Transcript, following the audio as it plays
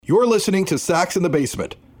You're listening to Sox in the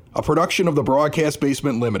Basement, a production of the Broadcast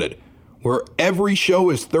Basement Limited, where every show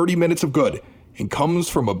is 30 minutes of good and comes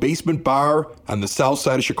from a basement bar on the south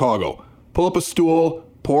side of Chicago. Pull up a stool,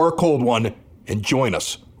 pour a cold one, and join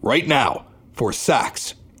us right now for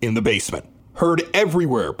Sox in the Basement. Heard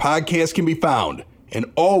everywhere podcasts can be found, and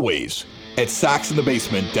always at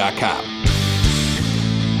soxinthebasement.com.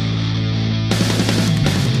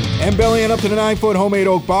 And bellying up to the 9-foot homemade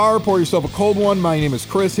oak bar. Pour yourself a cold one. My name is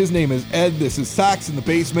Chris. His name is Ed. This is Sox in the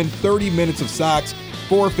Basement. 30 minutes of Sox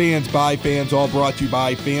for fans, by fans, all brought to you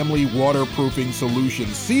by Family Waterproofing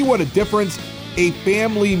Solutions. See what a difference a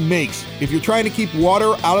family makes if you're trying to keep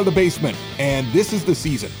water out of the basement. And this is the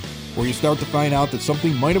season where you start to find out that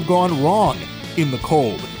something might have gone wrong in the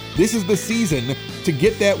cold. This is the season to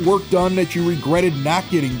get that work done that you regretted not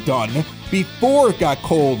getting done before it got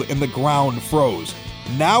cold and the ground froze.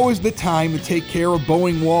 Now is the time to take care of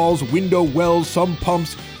bowing walls, window wells, sump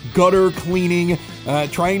pumps, gutter cleaning,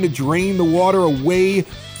 trying to drain the water away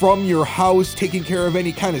from your house, taking care of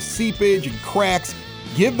any kind of seepage and cracks.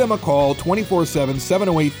 Give them a call, 24/7,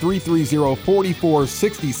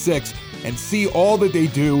 708-330-4466, and see all that they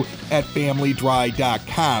do at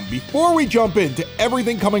FamilyDry.com. Before we jump into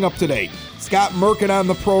everything coming up today, Scott Merkin on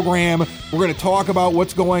the program. We're going to talk about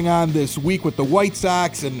what's going on this week with the White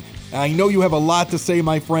Sox, and I know you have a lot to say,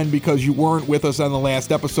 my friend, because you weren't with us on the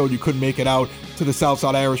last episode. You couldn't make it out to the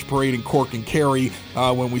Southside Irish Parade in Cork and Kerry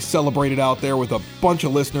when we celebrated out there with a bunch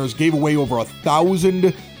of listeners, gave away over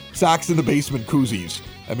 1,000 Sox in the Basement koozies.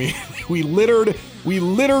 I mean, we littered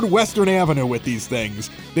Western Avenue with these things.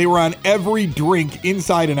 They were on every drink,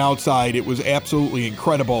 inside and outside. It was absolutely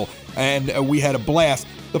incredible, and we had a blast.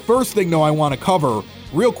 The first thing, though, I want to cover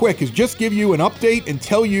real quick is just give you an update and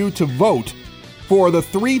tell you to vote for the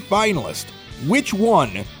 3 finalists. Which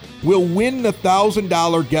one will win the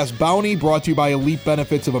 $1,000 guest bounty brought to you by Elite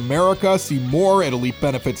Benefits of America? See more at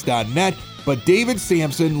elitebenefits.net. But David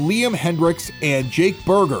Samson, Liam Hendriks, and Jake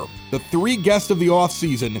Burger, the 3 guests of the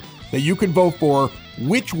offseason that you can vote for,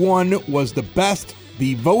 which one was the best?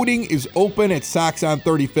 The voting is open at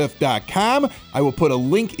SoxOn35th.com. I will put a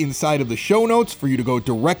link inside of the show notes for you to go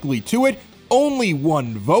directly to it. Only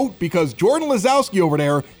one vote, because Jordan Lazowski over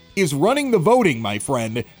there is running the voting, my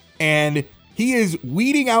friend, and he is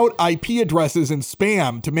weeding out IP addresses and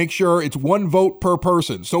spam to make sure it's 1 vote per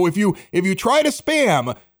person. So if you try to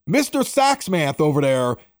spam, Mr. Soxmath over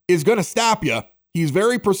there is going to stop you. He's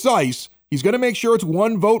very precise. He's going to make sure it's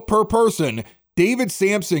 1 vote per person. David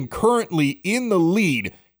Samson currently in the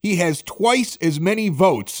lead. He has twice as many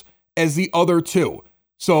votes as the other 2.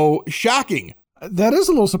 So shocking. That is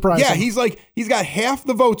a little surprising. Yeah, he's got half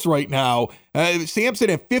the votes right now. Samson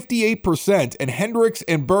at 58%, and Hendriks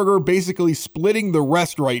and Berger basically splitting the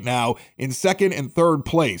rest right now in 2nd and 3rd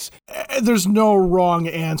place. There's no wrong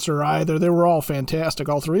answer either. They were all fantastic,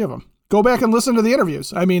 all 3 of them. Go back and listen to the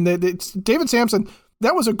interviews. I mean, David Samson,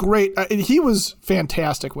 that was a great, he was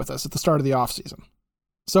fantastic with us at the start of the offseason.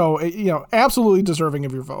 So, absolutely deserving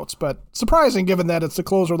of your votes, but surprising given that it's the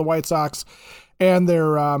closer of the White Sox and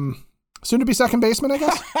they're soon to be second baseman, I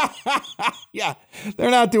guess. Yeah,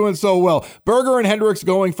 they're not doing so well. Berger and Hendriks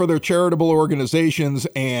going for their charitable organizations,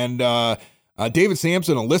 and David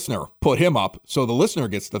Samson, a listener, put him up, so the listener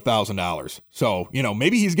gets the $1,000. So,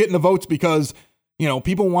 maybe he's getting the votes because,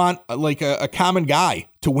 people want like a common guy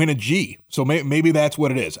to win a G. So maybe that's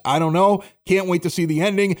what it is. I don't know. Can't wait to see the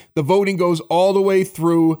ending. The voting goes all the way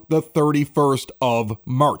through the 31st of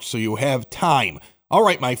March, so you have time. All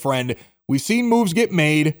right, my friend, we've seen moves get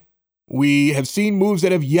made. We have seen moves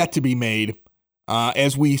that have yet to be made.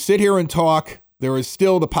 As we sit here and talk, there is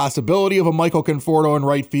still the possibility of a Michael Conforto in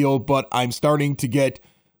right field, but I'm starting to get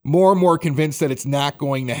more and more convinced that it's not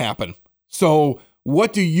going to happen. So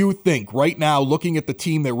what do you think right now, looking at the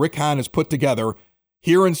team that Rick Hahn has put together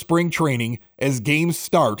here in spring training as games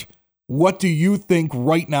start? What do you think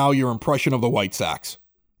right now, your impression of the White Sox?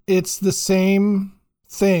 It's the same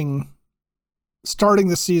thing starting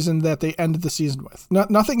the season that they ended the season with.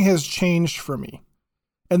 Nothing has changed for me.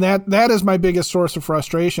 And that is my biggest source of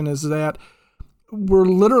frustration, is that we're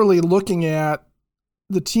literally looking at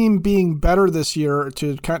the team being better this year,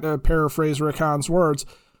 to kind of paraphrase Rick Hahn's words,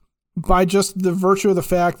 by just the virtue of the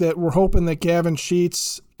fact that we're hoping that Gavin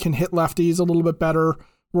Sheets can hit lefties a little bit better.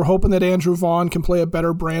 We're hoping that Andrew Vaughn can play a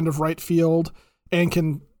better brand of right field and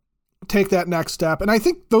can take that next step. And I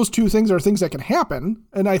think those 2 things are things that can happen.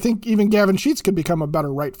 And I think even Gavin Sheets could become a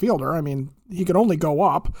better right fielder. I mean, he could only go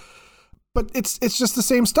up. But it's just the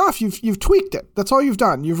same stuff. You've tweaked it. That's all you've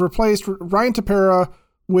done. You've replaced Ryan Tepera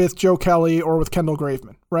with Joe Kelly or with Kendall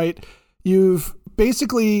Graveman, right? You've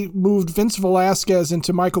basically moved Vince Velasquez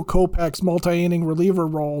into Michael Kopech's multi-inning reliever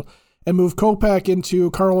role and moved Kopech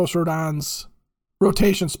into Carlos Rodon's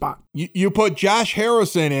rotation spot. You put Josh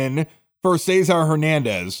Harrison in for Cesar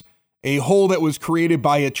Hernandez, a hole that was created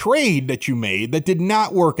by a trade that you made that did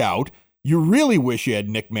not work out. You really wish you had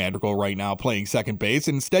Nick Madrigal right now playing second base.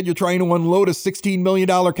 And instead, you're trying to unload a $16 million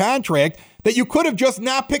contract that you could have just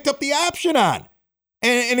not picked up the option on.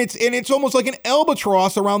 And it's almost like an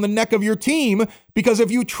albatross around the neck of your team, because if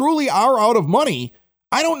you truly are out of money,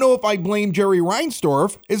 I don't know if I blame Jerry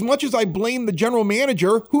Reinsdorf as much as I blame the general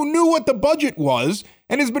manager who knew what the budget was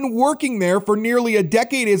and has been working there for nearly a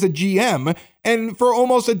decade as a GM and for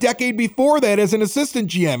almost a decade before that as an assistant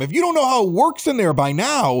GM. If you don't know how it works in there by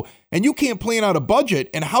now and you can't plan out a budget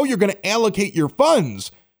and how you're going to allocate your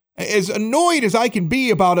funds, as annoyed as I can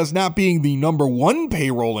be about us not being the number one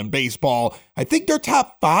payroll in baseball, I think they're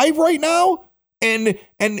top 5 right now. And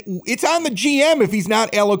it's on the GM if he's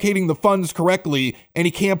not allocating the funds correctly and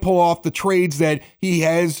he can't pull off the trades that he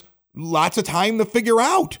has lots of time to figure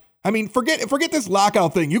out. I mean, forget this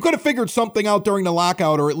lockout thing. You could have figured something out during the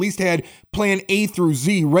lockout, or at least had plan A through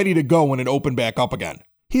Z ready to go when it opened back up again.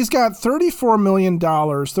 He's got $34 million,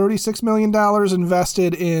 $36 million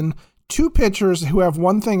invested in 2 pitchers who have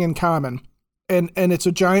one thing in common. And it's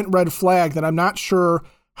a giant red flag that I'm not sure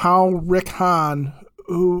how Rick Hahn,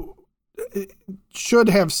 who should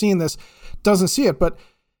have seen this, doesn't see it. But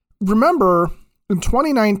remember, in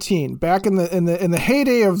 2019, back in the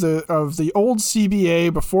heyday of the old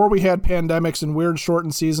CBA, before we had pandemics and weird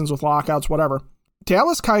shortened seasons with lockouts, whatever,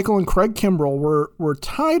 Dallas Keuchel and Craig Kimbrell were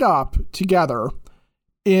tied up together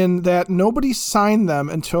in that nobody signed them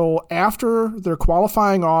until after their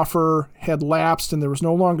qualifying offer had lapsed and there was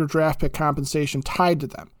no longer draft pick compensation tied to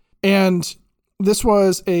them. And this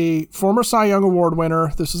was a former Cy Young Award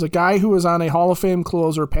winner. This is a guy who was on a Hall of Fame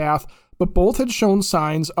closer path, but both had shown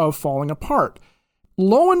signs of falling apart.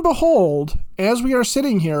 Lo and behold, as we are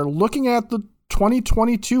sitting here looking at the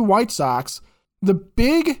 2022 White Sox, the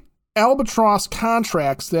big albatross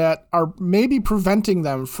contracts that are maybe preventing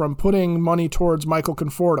them from putting money towards Michael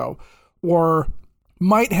Conforto, or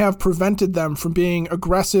might have prevented them from being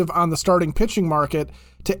aggressive on the starting pitching market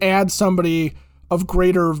to add somebody of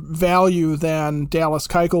greater value than Dallas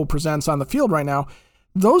Keuchel presents on the field right now.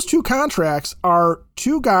 Those 2 contracts are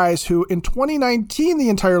 2 guys who in 2019, the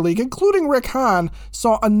entire league, including Rick Hahn,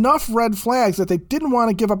 saw enough red flags that they didn't want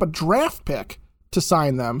to give up a draft pick to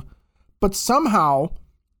sign them. But somehow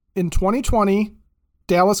in 2020,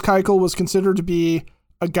 Dallas Keuchel was considered to be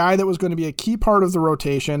a guy that was going to be a key part of the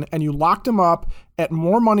rotation, and you locked him up at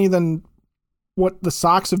more money than what the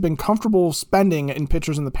Sox have been comfortable spending in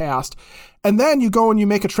pitchers in the past. And then you go and you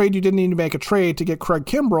make a trade you didn't need to make a trade to get Craig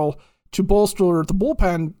Kimbrell to bolster the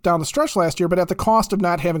bullpen down the stretch last year, but at the cost of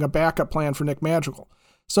not having a backup plan for Nick Madrigal.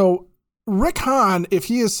 So Rick Hahn, if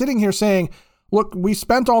he is sitting here saying, look, we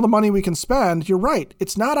spent all the money we can spend, you're right.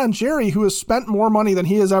 It's not on Jerry, who has spent more money than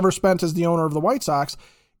he has ever spent as the owner of the White Sox.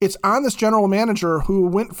 It's on this general manager who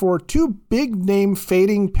went for 2 big-name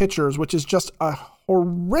fading pitchers, which is just a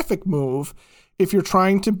horrific move. If you're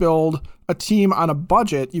trying to build a team on a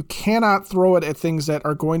budget, you cannot throw it at things that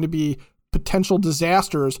are going to be potential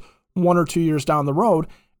disasters 1 or 2 years down the road.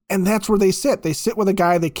 And that's where they sit. They sit with a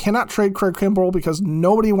guy. They cannot trade Craig Kimbrell because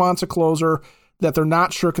nobody wants a closer that they're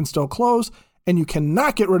not sure can still close. And you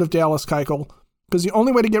cannot get rid of Dallas Keuchel, because the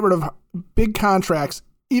only way to get rid of big contracts,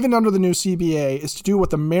 even under the new CBA, is to do what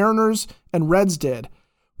the Mariners and Reds did,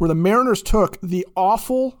 where the Mariners took the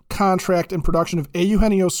awful contract and production of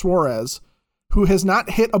Eugenio Suarez, who has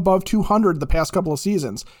not hit above 200 the past couple of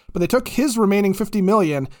seasons, but they took his remaining $50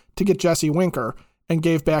 million to get Jesse Winker and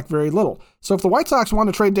gave back very little. So if the White Sox want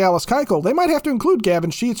to trade Dallas Keuchel, they might have to include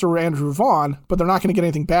Gavin Sheets or Andrew Vaughn, but they're not going to get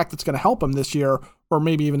anything back that's going to help them this year or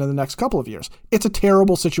maybe even in the next couple of years. It's a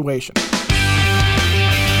terrible situation.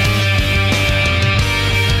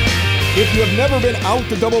 If you have never been out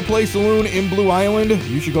to Double Play Saloon in Blue Island,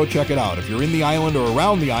 you should go check it out. If you're in the island or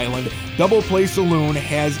around the island, Double Play Saloon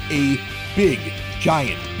has a big,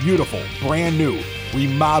 giant, beautiful, brand new,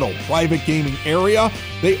 remodeled private gaming area.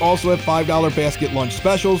 They also have $5 basket lunch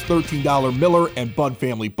specials, $13 Miller and Bud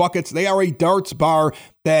family buckets. They are a darts bar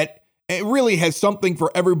that really has something for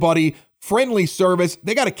everybody. Friendly service.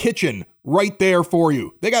 They got a kitchen right there for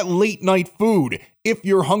you. They got late night food. If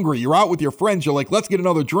you're hungry, you're out with your friends, you're like, let's get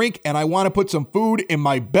another drink, and I want to put some food in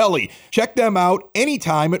my belly. Check them out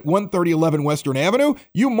anytime at 13011 Western Avenue.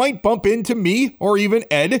 You might bump into me or even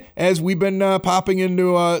Ed as we've been popping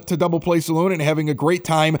into to Double Play Saloon and having a great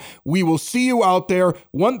time. We will see you out there,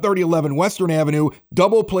 13011 Western Avenue,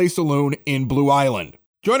 Double Play Saloon in Blue Island.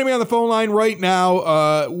 Joining me on the phone line right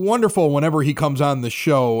now, wonderful whenever he comes on the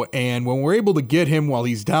show, and when we're able to get him while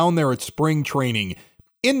he's down there at spring training,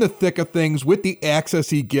 in the thick of things, with the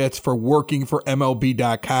access he gets for working for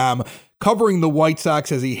MLB.com, covering the White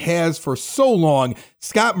Sox as he has for so long,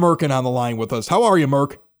 Scott Merkin on the line with us. How are you,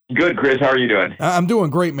 Merk? Good, Chris. How are you doing? I'm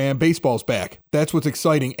doing great, man. Baseball's back. That's what's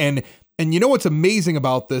exciting. And you know what's amazing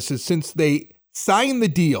about this is since they signed the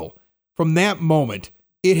deal, from that moment,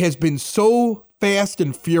 it has been so fast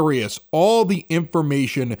and furious, all the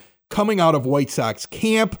information coming out of White Sox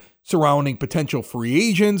camp surrounding potential free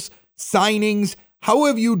agents, signings. How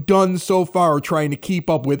have you done so far trying to keep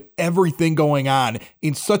up with everything going on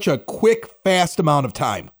in such a quick, fast amount of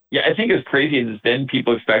time? Yeah, I think as crazy as it's been,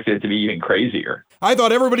 people expected it to be even crazier. I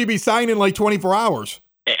thought everybody would be signing in like 24 hours.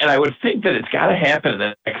 And I would think that it's got to happen in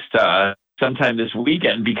the next sometime this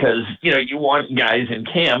weekend because, you want guys in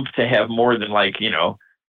camp to have more than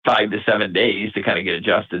 5 to 7 days to kind of get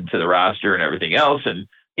adjusted to the roster and everything else. And,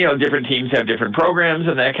 different teams have different programs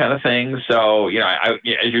and that kind of thing. So,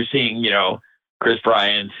 as you're seeing, Chris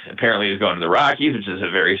Bryant apparently is going to the Rockies, which is a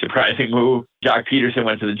very surprising move. Jock Peterson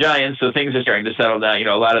went to the Giants. So things are starting to settle down.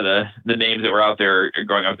 A lot of the names that were out there are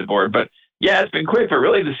going off the board. But yeah, it's been quick. But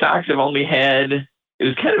really the Sox have only had, it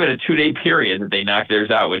was kind of in a 2-day period that they knocked theirs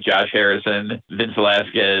out with Josh Harrison, Vince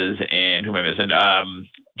Velasquez, and who am I missing?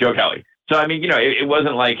 Joe Kelly. So, I mean, it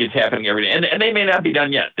wasn't like it's happening every day. And they may not be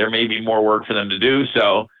done yet. There may be more work for them to do.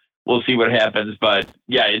 So we'll see what happens. But,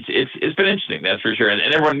 yeah, it's been interesting, that's for sure. And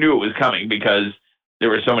everyone knew it was coming because there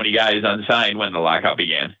were so many guys unsigned when the lockout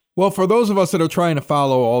began. Well, for those of us that are trying to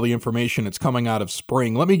follow all the information that's coming out of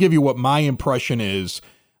spring, let me give you what my impression is.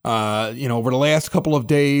 Over the last couple of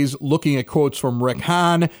days, looking at quotes from Rick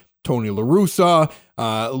Hahn, Tony La Russa,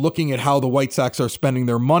 looking at how the White Sox are spending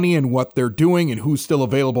their money and what they're doing and who's still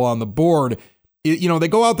available on the board. They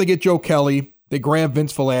go out, they get Joe Kelly, they grab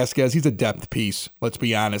Vince Velasquez. He's a depth piece, let's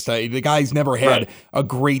be honest. The guy's never had a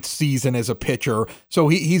great season as a pitcher, so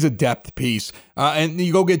he's a depth piece. And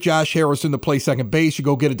you go get Josh Harrison to play second base. You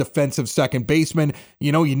go get a defensive second baseman.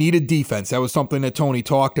 You need a defense. That was something that Tony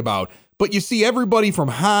talked about. But you see everybody from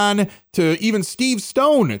Hahn to even Steve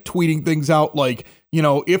Stone tweeting things out like,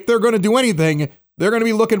 if they're going to do anything, they're going to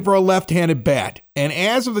be looking for a left-handed bat. And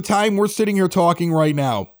as of the time we're sitting here talking right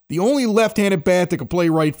now, the only left-handed bat that can play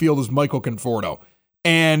right field is Michael Conforto.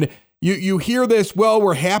 And you hear this, well,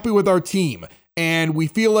 we're happy with our team, and we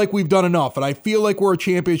feel like we've done enough, and I feel like we're a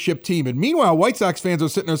championship team. And meanwhile, White Sox fans are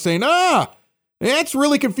sitting there saying, that's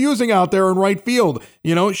really confusing out there in right field.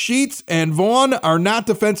 Sheets and Vaughn are not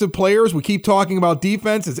defensive players. We keep talking about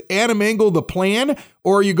defense. Is Adam Engel the plan,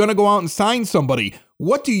 or are you going to go out and sign somebody?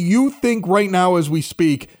 What do you think right now as we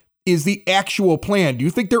speak is the actual plan? Do you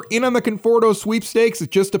think they're in on the Conforto sweepstakes? It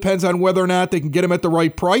just depends on whether or not they can get him at the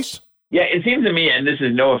right price? Yeah, it seems to me, and this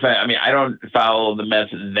is no offense, I don't follow the Mets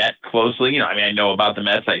that closely. I know about the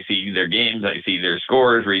Mets. I see their games. I see their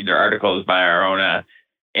scores, read their articles by our own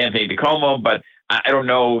Anthony DiComo, but I don't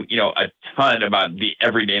know, a ton about the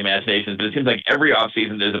everyday machinations, but it seems like every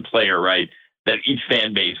offseason there's a player, right, that each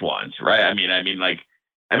fan base wants, right? I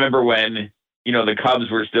remember when, the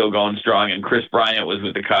Cubs were still going strong and Chris Bryant was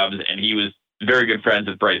with the Cubs and he was very good friends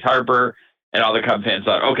with Bryce Harper, and all the Cubs fans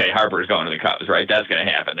thought, okay, Harper's going to the Cubs, right? That's going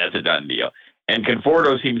to happen. That's a done deal. And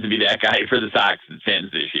Conforto seems to be that guy for the Sox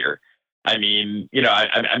fans this year.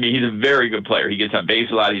 He's a very good player. He gets on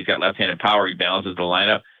base a lot. He's got left-handed power. He balances the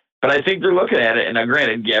lineup. But I think they're looking at it, and now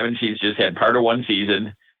granted, Gavin Sheets just had part of one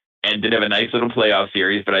season and did have a nice little playoff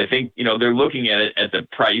series, but I think, they're looking at it at the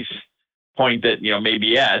price point that,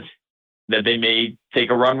 maybe at, that they may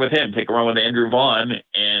take a run with him, take a run with Andrew Vaughn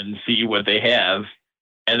and see what they have.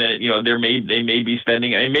 And then, they may be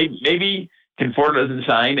spending, maybe Conforto doesn't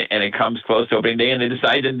sign and it comes close to opening day and they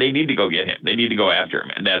decide that they need to go get him. They need to go after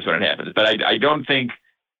him, and that's when it happens. But I don't think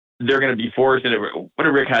they're going to be forced into, what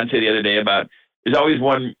did Rick Hahn say the other day about, there's always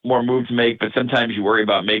one more move to make, but sometimes you worry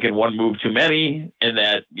about making one move too many, and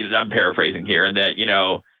that, I'm paraphrasing here, and that,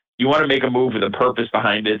 you want to make a move with a purpose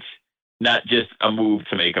behind it, not just a move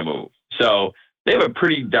to make a move. So they have a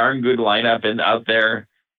pretty darn good lineup out there.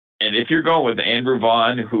 And if you're going with Andrew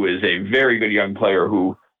Vaughn, who is a very good young player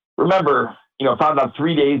who, remember, found out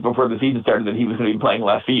 3 days before the season started that he was going to be playing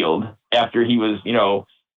left field after he was,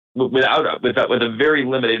 with a very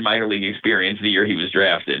limited minor league experience the year he was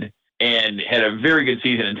drafted, and had a very good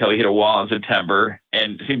season until he hit a wall in September,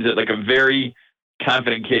 and seems like a very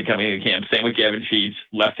confident kid coming into camp. Same with Gavin Sheets,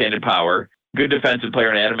 left-handed power, good defensive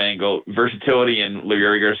player in Adam Engel, versatility in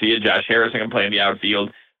Leury Garcia, Josh Harrison can play in the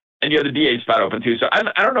outfield, and you have the DH spot open too. So I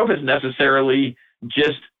don't know if it's necessarily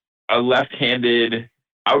just a left-handed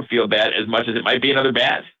outfield bat as much as it might be another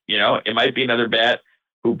bat. It might be another bat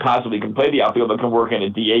who possibly can play the outfield but can work in a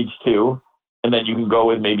DH too. And then you can go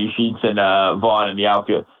with maybe Sheets and Vaughn in the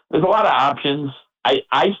outfield. There's a lot of options.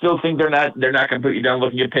 I still think they're not completely done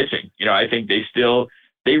looking at pitching. I think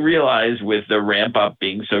they realize with the ramp up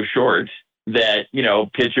being so short that,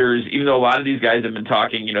 pitchers, even though a lot of these guys have been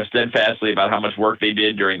talking, steadfastly about how much work they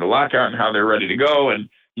did during the lockout and how they're ready to go. And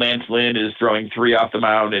Lance Lynn is throwing 3 off the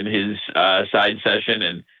mound in his side session.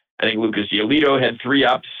 And I think Lucas Giolito had 3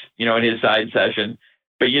 ups, in his side session.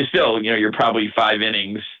 But you still, you're probably 5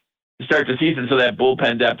 innings to start the season. So that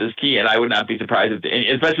bullpen depth is key. And I would not be surprised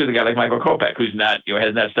especially with a guy like Michael Kopech, who's not,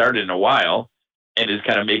 has not started in a while and is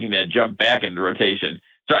kind of making that jump back into rotation.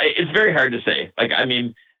 So it's very hard to say.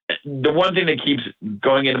 The one thing that keeps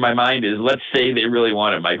going into my mind is, let's say they really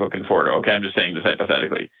wanted Michael Conforto. Okay, I'm just saying this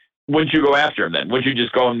hypothetically. Wouldn't you go after him then? Wouldn't you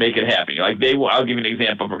just go and make it happen? I'll give you an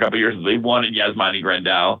example. For a couple of years, they wanted Yasmani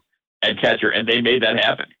Grandal at catcher, and they made that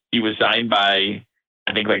happen. He was signed by,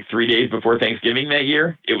 I think, 3 days before Thanksgiving that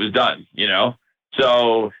year. It was done,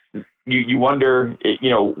 So you wonder,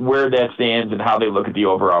 where that stands and how they look at the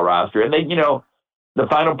overall roster. And they, the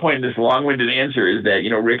final point in this long-winded answer is that,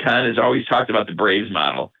 Rick Hahn has always talked about the Braves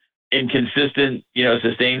model in consistent,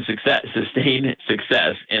 sustained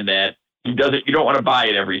success in that you don't want to buy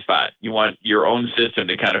at every spot. You want your own system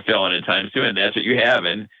to kind of fill in at times too. And that's what you have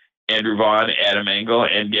in Andrew Vaughn, Adam Engel,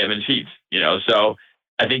 and Gavin Sheets, so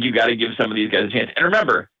I think you got to give some of these guys a chance. And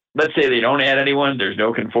remember, let's say they don't add anyone. There's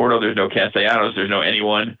no Conforto, there's no Castellanos, there's no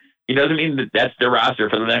anyone. It doesn't mean that that's their roster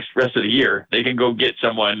for the rest of the year. They can go get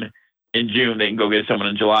someone in June, they can go get someone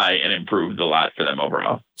in July, and improves a lot for them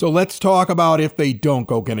overall. So let's talk about if they don't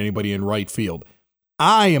go get anybody in right field.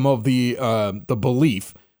 I am of the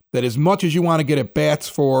belief that as much as you want to get at bats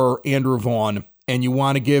for Andrew Vaughn and you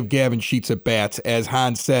want to give Gavin Sheets at bats, as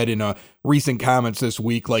Hahn said in recent comments this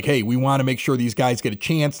week, hey, we want to make sure these guys get a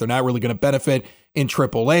chance. They're not really going to benefit in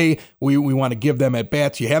AAA. We want to give them at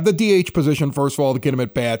bats. You have the DH position, first of all, to get them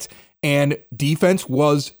at bats, and defense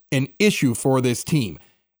was an issue for this team.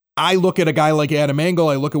 I look at a guy like Adam Engel.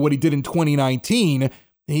 I look at what he did in 2019.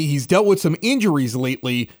 He's dealt with some injuries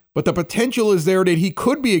lately, but the potential is there that he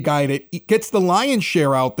could be a guy that gets the lion's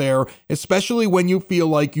share out there, especially when you feel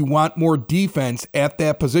like you want more defense at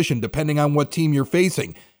that position, depending on what team you're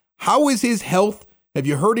facing. How is his health? Have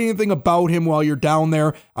you heard anything about him while you're down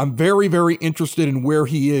there? I'm very, very interested in where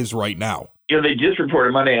he is right now. They just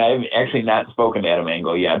reported Monday, and I've actually not spoken to Adam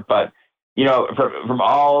Engel yet, but from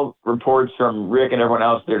all reports from Rick and everyone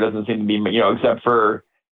else, there doesn't seem to be, except for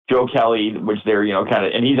Joe Kelly, which they're, kind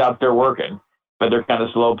of, and he's out there working, but they're kind of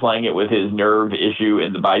slow playing it with his nerve issue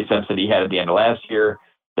in the biceps that he had at the end of last year,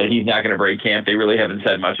 that he's not going to break camp. They really haven't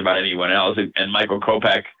said much about anyone else. And Michael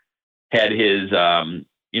Kopech had his,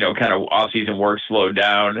 kind of off-season work slowed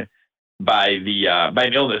down by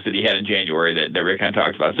an illness that he had in January that Rick kind of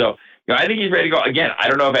talked about. So, I think he's ready to go. Again, I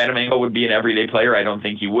don't know if Adam Engel would be an everyday player. I don't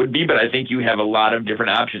think he would be, but I think you have a lot of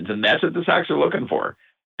different options, and that's what the Sox are looking for.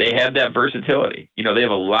 They have that versatility. They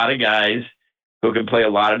have a lot of guys who can play a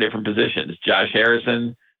lot of different positions. Josh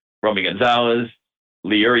Harrison, Romy Gonzalez,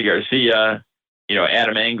 Leury Garcia,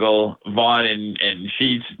 Adam Engel, Vaughn and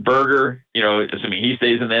Sheets, Berger, assuming he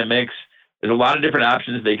stays in that mix. There's a lot of different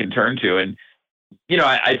options they can turn to, and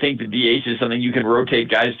I think the DH is something you can rotate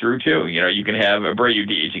guys through too. You can have Abreu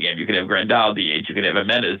DH again. You can have Grandal DH. You can have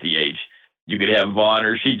Jimenez DH. You could have Vaughn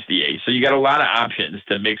or Sheets DH. So you got a lot of options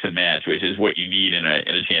to mix and match, which is what you need in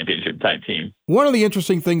a championship type team. One of the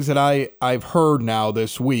interesting things that I've heard now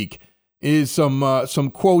this week is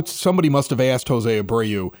some quotes. Somebody must have asked Jose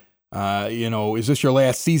Abreu, is this your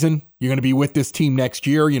last season? You're going to be with this team next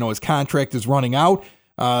year. His contract is running out.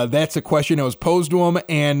 That's a question that was posed to him,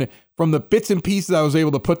 and from the bits and pieces I was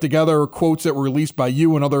able to put together, quotes that were released by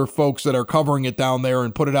you and other folks that are covering it down there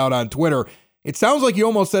and put it out on Twitter, it sounds like you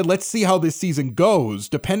almost said, let's see how this season goes.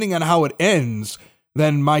 Depending on how it ends,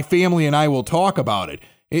 then my family and I will talk about it.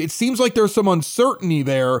 It seems like there's some uncertainty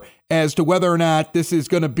there as to whether or not this is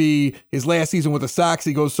going to be his last season with the Sox,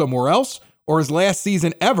 he goes somewhere else, or his last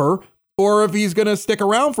season ever, or if he's going to stick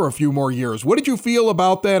around for a few more years. What did you feel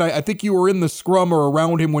about that? I think you were in the scrum or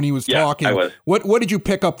around him when he was talking. I was. What did you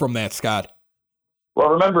pick up from that, Scott? Well,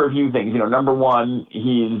 remember a few things. Number one, this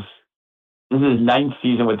is his 9th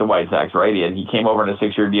season with the White Sox, right? He came over on a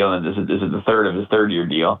 6-year deal, and this is the third of his 3-year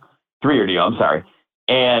deal. I'm sorry.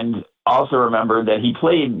 And also remember that he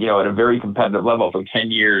played, at a very competitive level for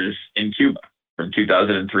 10 years in Cuba from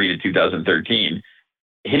 2003 to 2013.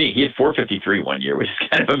 He hit 453 one year, which is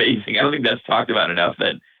kind of amazing. I don't think that's talked about enough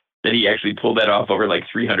that he actually pulled that off over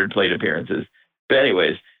 300 plate appearances. But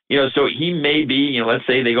anyways, so he may be, let's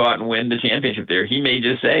say they go out and win the championship there. He may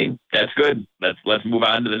just say, that's good. Let's move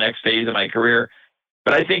on to the next phase of my career. But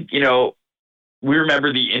But I think, we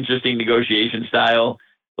remember the interesting negotiation style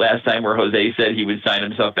last time where Jose said he would sign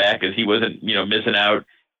himself back as he wasn't, missing out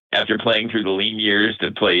after playing through the lean years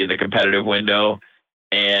to play in the competitive window.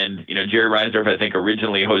 And, Jerry Reinsdorf, I think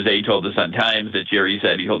originally Jose told the Sun-Times that Jerry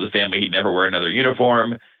said he told his family he'd never wear another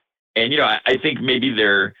uniform. And, I think maybe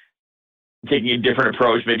they're taking a different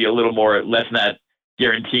approach, maybe a little more, let's not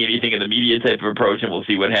guarantee anything in the media type of approach, and we'll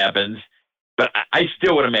see what happens. But I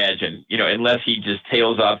still would imagine, unless he just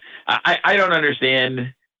tails off, I don't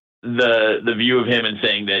understand the view of him and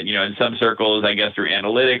saying that, in some circles, I guess through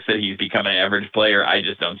analytics, that he's become an average player. I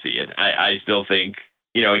just don't see it. I still think,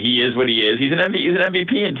 he is what he is. He's an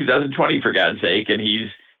MVP in 2020, for God's sake. And he's,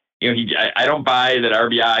 I don't buy that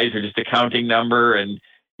RBIs are just a counting number. And,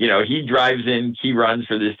 he drives in key runs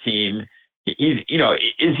for this team. He's,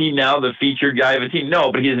 is he now the featured guy of a team?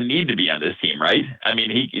 No, but he doesn't need to be on this team, right? I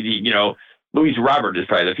mean, he Luis Robert is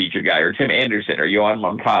probably the featured guy, or Tim Anderson, or Yohan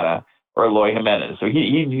Moncada, or Eloy Jimenez. So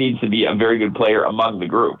he needs to be a very good player among the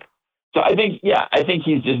group. So I think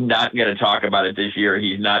he's just not going to talk about it this year.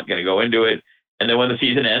 He's not going to go into it. And then when the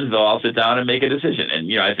season ends, they'll all sit down and make a decision.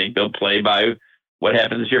 And, I think they'll play by what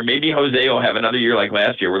happens this year. Maybe Jose will have another year like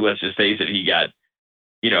last year where, let's just face it, he got,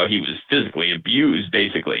 he was physically abused,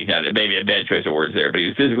 basically. Now, maybe a bad choice of words there, but he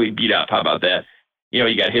was physically beat up. How about that? He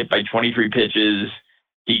got hit by 23 pitches.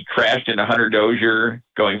 He crashed into Hunter Dozier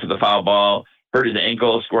going for the foul ball, hurt his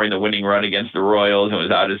ankle, scoring the winning run against the Royals, and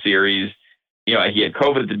was out of series. He had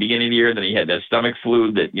COVID at the beginning of the year, then he had that stomach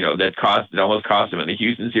flu that, that almost cost him in the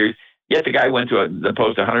Houston series. Yet the guy went to the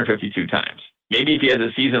post 152 times. Maybe if he has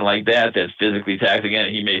a season like that, that's physically taxing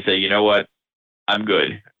it, he may say, you know what, I'm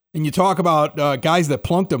good. And you talk about guys that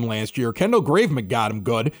plunked him last year. Kendall Graveman got him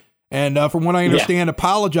good. And from what I understand,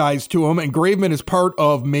 apologized to him. And Graveman is part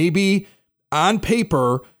of maybe, on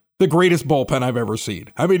paper, the greatest bullpen I've ever seen.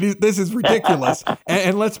 I mean, this is ridiculous.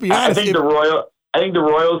 and let's be honest. I think the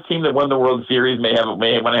Royals team that won the World Series may want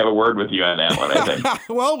to have a word with you on that one, I think.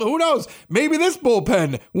 Well, who knows? Maybe this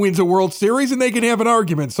bullpen wins a World Series and they can have an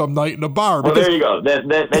argument some night in a bar. Well, there you go.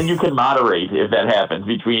 Then you can moderate if that happens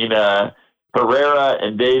between Pereira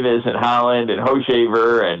and Davis and Holland and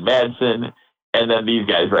Hochevar and Madsen and then these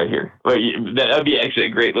guys right here. Well, that would be actually a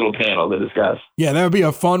great little panel to discuss. Yeah, that would be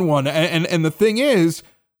a fun one. And the thing is,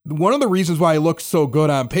 one of the reasons why it looks so good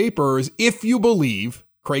on paper is if you believe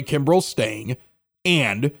Craig Kimbrell's staying,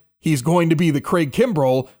 and he's going to be the Craig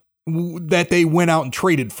Kimbrell that they went out and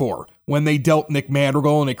traded for when they dealt Nick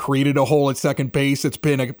Madrigal, and it created a hole at second base. It's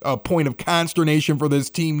been a point of consternation for this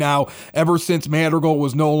team now ever since Madrigal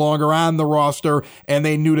was no longer on the roster, and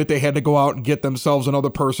they knew that they had to go out and get themselves another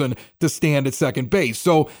person to stand at second base.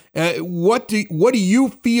 So what do you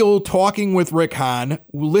feel talking with Rick Hahn,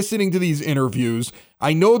 listening to these interviews?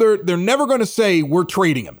 I know they're never going to say we're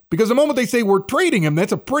trading him, because the moment they say we're trading him,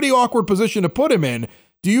 that's a pretty awkward position to put him in.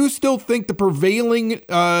 Do you still think the prevailing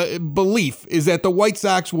belief is that the White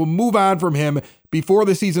Sox will move on from him before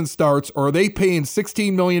the season starts, or are they paying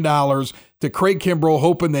 $16 million to Craig Kimbrell,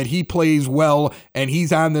 hoping that he plays well and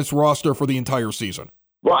he's on this roster for the entire season?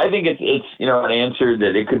 Well, I think it's an answer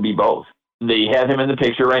that it could be both. They have him in the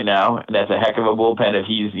picture right now, and that's a heck of a bullpen if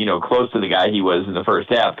he's close to the guy he was in the first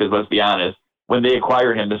half. Because let's be honest, when they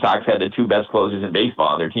acquired him, the Sox had the two best closers in baseball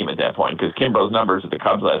on their team at that point. Because Kimbrell's numbers with the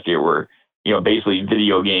Cubs last year were basically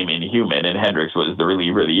video game inhuman, and Hendricks was the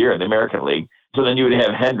reliever of the year in the American League. So then you would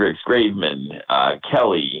have Hendricks, Graveman,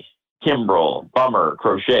 Kelly, Kimbrell, Bummer,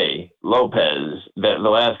 Crochet, Lopez,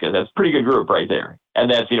 Velasquez. That's a pretty good group right there. And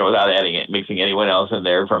that's, without mixing anyone else in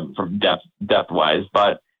there from depth-wise.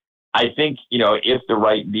 But I think, if the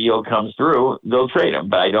right deal comes through, they'll trade him.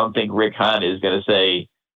 But I don't think Rick Hahn is going to say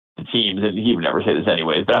to teams, and he would never say this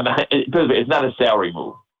anyways, but it's not a salary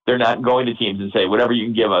move. They're not going to teams and say, whatever you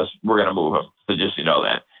can give us, we're going to move him. So just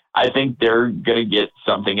that. I think they're going to get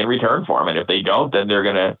something in return for him. And if they don't, then they're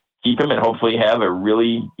going to keep him and hopefully have a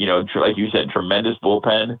really, like you said, tremendous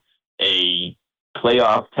bullpen, a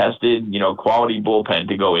playoff tested, quality bullpen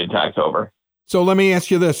to go into October. So let me ask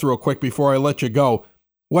you this real quick before I let you go.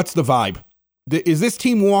 What's the vibe? Is this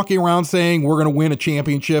team walking around saying we're going to win a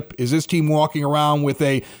championship? Is this team walking around with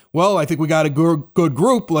I think we got a good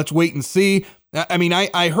group. Let's wait and see. I mean,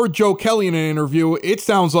 I heard Joe Kelly in an interview. It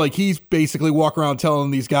sounds like he's basically walking around telling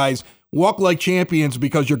these guys, walk like champions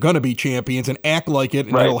because you're going to be champions, and act like it,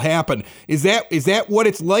 and It'll happen. Is that what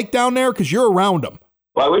it's like down there? Because you're around them.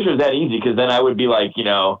 Well, I wish it was that easy, because then I would be like,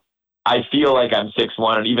 I feel like I'm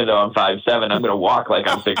 6'1", and even though I'm 5'7", I'm going to walk like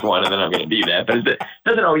I'm 6'1", and then I'm going to be that. But it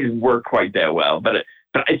doesn't always work quite that well. But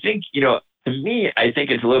I think, to me, I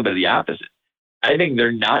think it's a little bit of the opposite. I think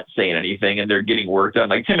they're not saying anything, and they're getting work done.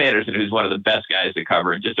 Like Tim Anderson, who's one of the best guys to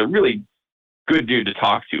cover, and just a really good dude to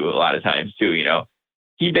talk to a lot of times too.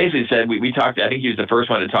 He basically said, we talked, I think he was the first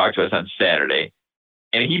one to talk to us on Saturday.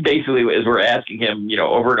 And he basically, as we're asking him,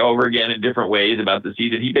 over and over again in different ways about the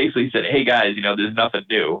season, he basically said, hey guys, there's nothing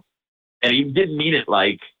new. And he didn't mean it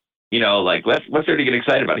like what's there to get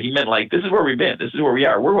excited about? He meant like, this is where we've been. This is where we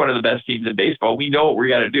are. We're one of the best teams in baseball. We know what we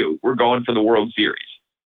got to do. We're going for the World Series.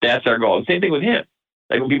 That's our goal. Same thing with him.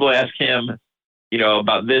 Like when people ask him,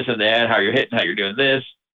 about this and that, how you're hitting, how you're doing this,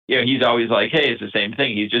 he's always like, hey, it's the same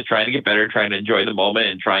thing. He's just trying to get better, trying to enjoy the moment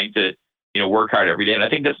and trying to, work hard every day. And I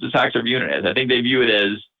think that's what the Sox are viewing it as. I think they view it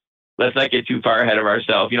as, let's not get too far ahead of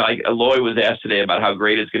ourselves. Like Eloy was asked today about how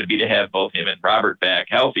great it's going to be to have both him and Robert back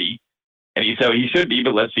healthy. And he said he should be,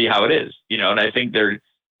 but let's see how it is. And I think there are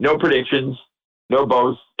no predictions, no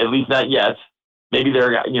boasts, at least not yet. Maybe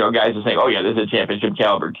there are, guys are saying, oh yeah, this is a championship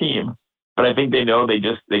caliber team. But I think they know they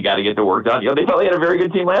got to get the work done. They probably had a very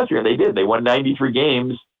good team last year. They did. They won 93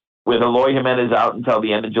 games with Eloy Jimenez out until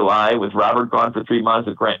the end of July, with Robert gone for 3 months,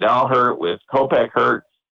 with Grandal hurt, with Kopech hurt,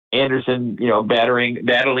 Anderson,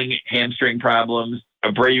 battling hamstring problems,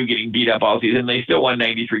 Abreu getting beat up all season. They still won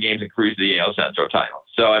 93 games and cruised to the AL Central title.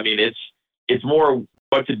 So, I mean, it's more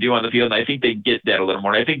what to do on the field. And I think they get that a little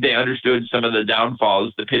more. And I think they understood some of the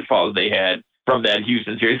downfalls, the pitfalls they had from that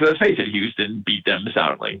Houston series. So let's face it, Houston beat them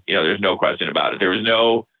soundly. There's no question about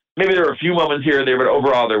it. Maybe there were a few moments here and there, but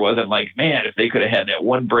overall there wasn't like, man, if they could have had that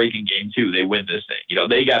one break in game 2, they win this thing.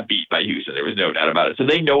 They got beat by Houston. There was no doubt about it. So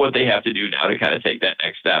they know what they have to do now to kind of take that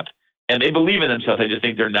next step. And they believe in themselves. I just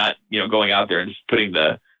think they're not, going out there and just putting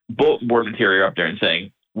the bulletin board material up there and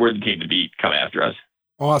saying, we're the team to beat, come after us.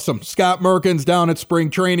 Awesome. Scott Merkins down at spring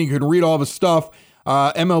training. You can read all of his stuff.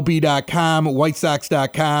 MLB.com,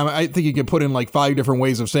 WhiteSox.com. I think you can put in like 5 different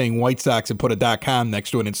ways of saying White Sox and put a .com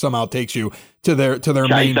next to it, and it somehow takes you to their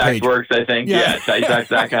main page. Works, I think. Yeah,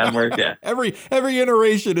 ChiteSox.com works. Yeah. Every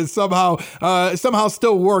iteration is somehow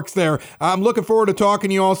still works there. I'm looking forward to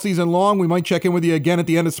talking to you all season long. We might check in with you again at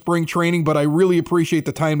the end of spring training, but I really appreciate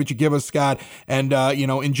the time that you give us, Scott. And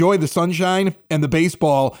enjoy the sunshine and the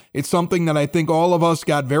baseball. It's something that I think all of us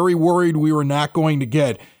got very worried we were not going to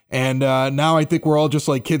get. And now I think we're all just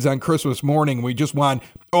like kids on Christmas morning. We just want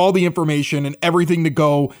all the information and everything to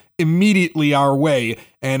go immediately our way.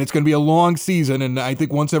 And it's going to be a long season. And I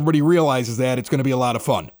think once everybody realizes that, it's going to be a lot of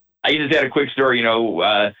fun. I just had a quick story.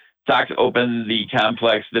 Sox opened the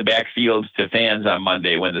complex, the backfields to fans on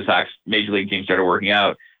Monday when the Sox Major League team started working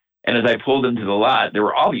out. And as I pulled into the lot, there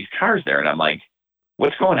were all these cars there. And I'm like,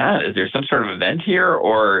 what's going on? Is there some sort of event here?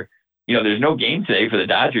 Or there's no game today for the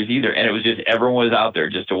Dodgers either. And it was just, everyone was out there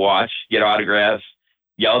just to watch, get autographs,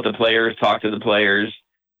 yell at the players, talk to the players.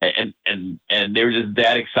 And they were just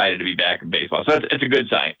that excited to be back in baseball. So it's a good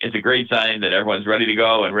sign. It's a great sign that everyone's ready to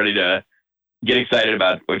go and ready to get excited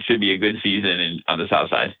about what should be a good season on the South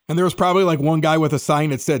Side. And there was probably like one guy with a sign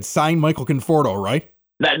that said, sign Michael Conforto, right?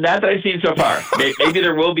 Not that I've seen so far. Maybe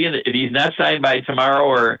there will be, if he's not signed by tomorrow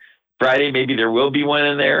or Friday, maybe there will be one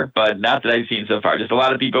in there, but not that I've seen so far. Just a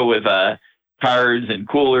lot of people with cards and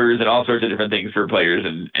coolers and all sorts of different things for players.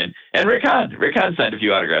 And Rick Hahn. Rick Hahn signed a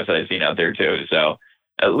few autographs that I've seen out there too. So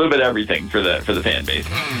a little bit of everything for the fan base.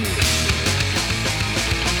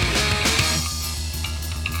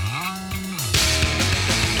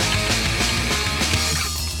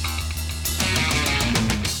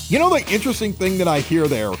 The interesting thing that I hear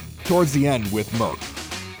there towards the end with Merck,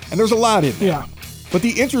 and there's a lot in there. Yeah. But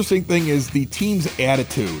the interesting thing is the team's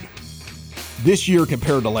attitude this year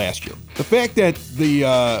compared to last year. The fact that the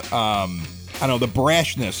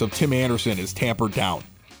brashness of Tim Anderson is tampered down.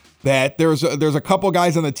 That there's a couple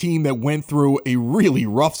guys on the team that went through a really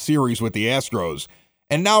rough series with the Astros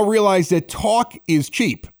and now realize that talk is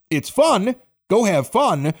cheap. It's fun. Go have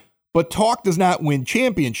fun. But talk does not win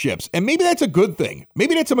championships. And maybe that's a good thing.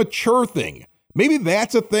 Maybe that's a mature thing. Maybe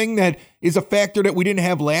that's a thing that is a factor that we didn't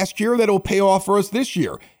have last year that'll pay off for us this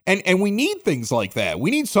year. And we need things like that. We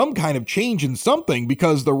need some kind of change in something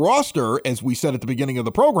because the roster, as we said at the beginning of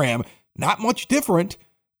the program, not much different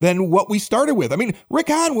than what we started with. I mean, Rick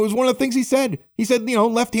Hahn was one of the things he said. He said,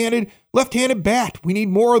 left-handed bat. We need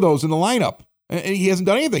more of those in the lineup. And he hasn't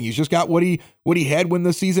done anything. He's just got what he had when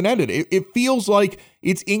the season ended. It feels like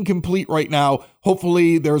it's incomplete right now.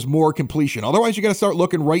 Hopefully there's more completion. Otherwise, you got to start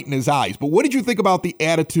looking right in his eyes. But what did you think about the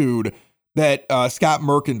attitude that Scott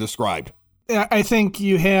Merkin described? I think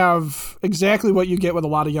you have exactly what you get with a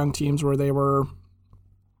lot of young teams where they were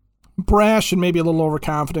brash and maybe a little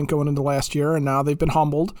overconfident going into last year, and now they've been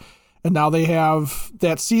humbled. And now they have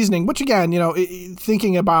that seasoning, which again,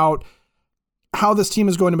 thinking about how this team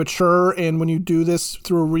is going to mature, and when you do this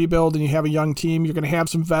through a rebuild and you have a young team, you're going to have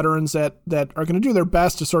some veterans that are going to do their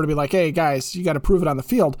best to sort of be like, hey, guys, you got to prove it on the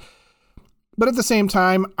field. But at the same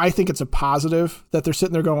time, I think it's a positive that they're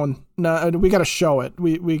sitting there going, "No, we got to show it.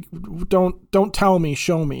 We don't tell me,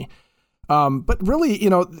 show me." But really,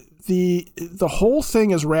 the whole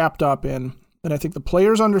thing is wrapped up in, and I think the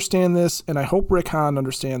players understand this, and I hope Rick Hahn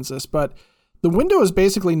understands this, but the window is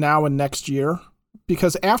basically now and next year,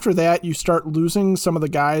 because after that, you start losing some of the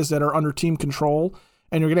guys that are under team control,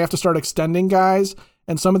 and you're going to have to start extending guys,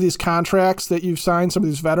 and some of these contracts that you've signed, some of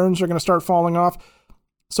these veterans are going to start falling off.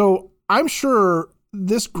 So I'm sure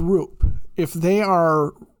this group, if they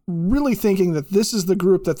are really thinking that this is the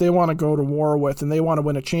group that they want to go to war with and they want to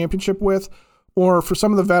win a championship with, or for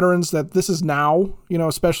some of the veterans that this is now,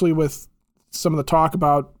 especially with some of the talk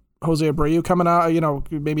about Jose Abreu coming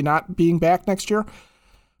out, maybe not being back next year,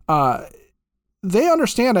 they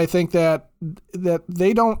understand, I think, that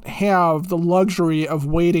they don't have the luxury of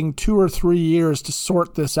waiting 2 or 3 years to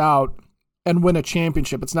sort this out and win a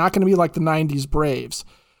championship. It's not going to be like the 90s Braves,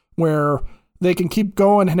 where they can keep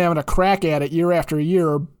going and having a crack at it year after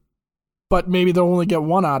year, but maybe they'll only get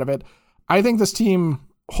one out of it. I think this team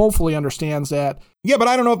hopefully understands that. Yeah, but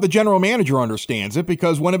I don't know if the general manager understands it,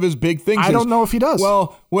 because one of his big things I don't know if he does.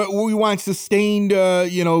 Well, we want sustained,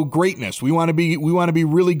 greatness. We want to be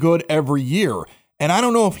really good every year. And I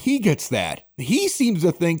don't know if he gets that. He seems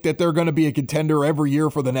to think that they're going to be a contender every year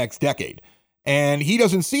for the next decade. And he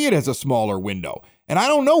doesn't see it as a smaller window. And I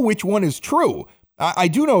don't know which one is true. I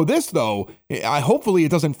do know this, though. Hopefully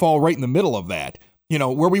it doesn't fall right in the middle of that,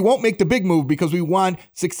 where we won't make the big move because we want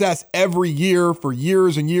success every year for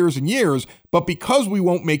years and years and years. But because we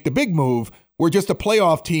won't make the big move, we're just a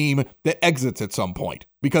playoff team that exits at some point,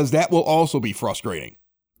 because that will also be frustrating.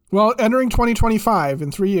 Well, entering 2025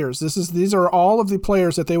 in 3 years, these are all of the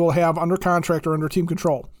players that they will have under contract or under team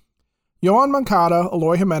control. Yohan Moncada,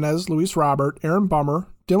 Eloy Jimenez, Luis Robert, Aaron Bummer,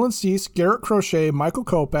 Dylan Cease, Garrett Crochet, Michael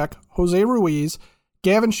Kopech, Jose Ruiz,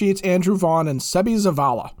 Gavin Sheets, Andrew Vaughn, and Sebi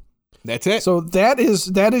Zavala. That's it. So that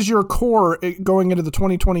is your core going into the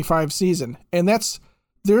 2025 season. And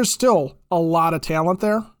there's still a lot of talent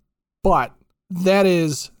there, but that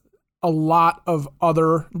is a lot of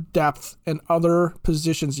other depth and other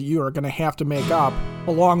positions that you are going to have to make up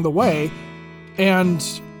along the way. And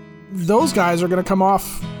those guys are going to come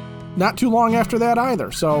off not too long after that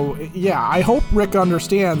either. So, yeah, I hope Rick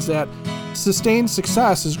understands that sustained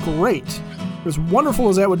success is great. As wonderful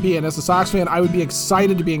as that would be, and as a Sox fan, I would be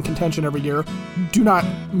excited to be in contention every year. Do not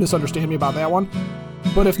misunderstand me about that one.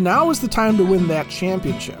 But if now is the time to win that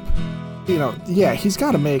championship, he's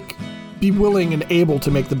got to be willing and able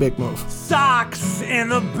to make the big move. Sox in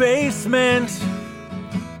the basement.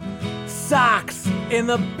 Sox in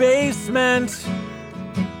the basement.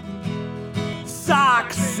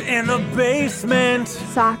 Sox in the basement.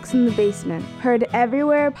 Sox in the Basement. Heard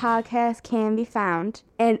everywhere podcasts can be found,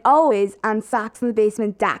 and always on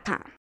soxinthebasement.com.